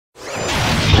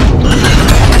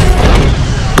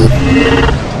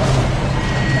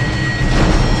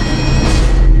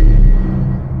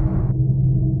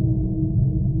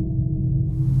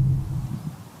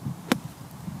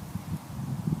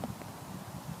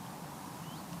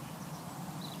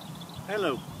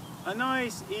Hello, a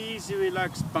nice, easy,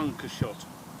 relaxed bunker shot.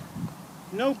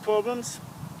 No problems,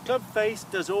 club face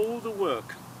does all the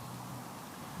work.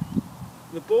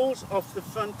 The ball's off the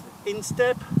front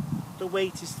instep, the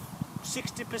weight is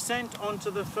 60% onto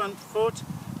the front foot.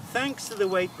 Thanks to the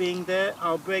weight being there,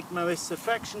 I'll break my wrists a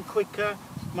fraction quicker,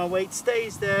 my weight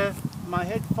stays there, my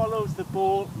head follows the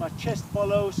ball, my chest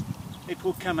follows, it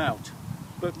will come out.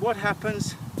 But what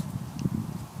happens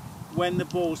when the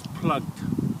ball's plugged?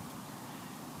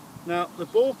 Now the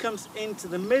ball comes into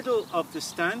the middle of the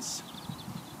stance.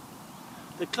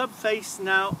 The club face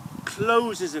now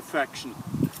closes a fraction.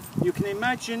 You can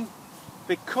imagine,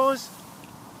 because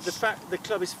the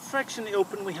club is fractionally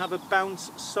open, we have a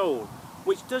bounce sole,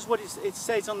 which does what it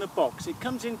says on the box. It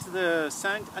comes into the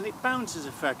sand and it bounces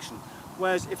a fraction.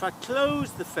 Whereas if I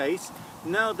close the face,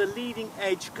 now the leading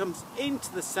edge comes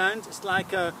into the sand. It's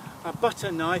like a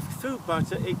butter knife through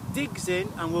butter. It digs in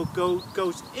and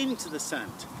goes into the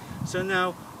sand. So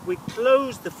now we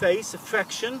close the face a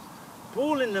fraction,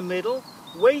 ball in the middle,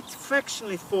 weight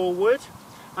fractionally forward,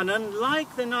 and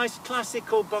unlike the nice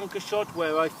classical bunker shot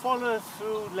where I follow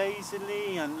through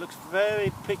lazily and looks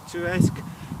very picturesque,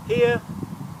 here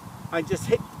I just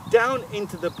hit down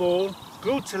into the ball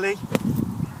brutally.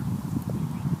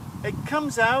 It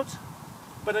comes out,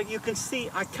 but you can see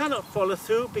I cannot follow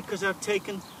through because I've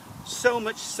taken so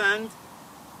much sand.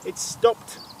 It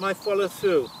stopped my follow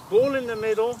through. Ball in the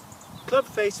middle, club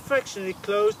face fractionally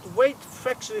closed, weight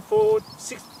fractionally forward,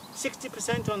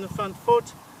 60% on the front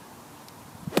foot.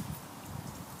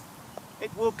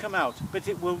 It will come out, but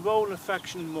it will roll a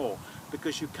fraction more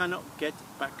because you cannot get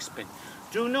backspin.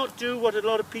 Do not do what a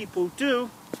lot of people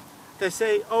do. They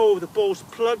say, oh, the ball's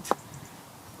plugged,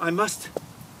 I must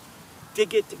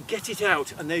dig it, get it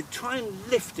out, and they try and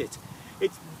lift it.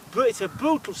 It's a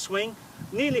brutal swing,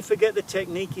 nearly forget the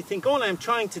technique. You think all I'm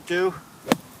trying to do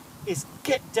is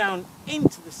get down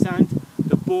into the sand,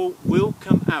 the ball will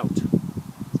come out.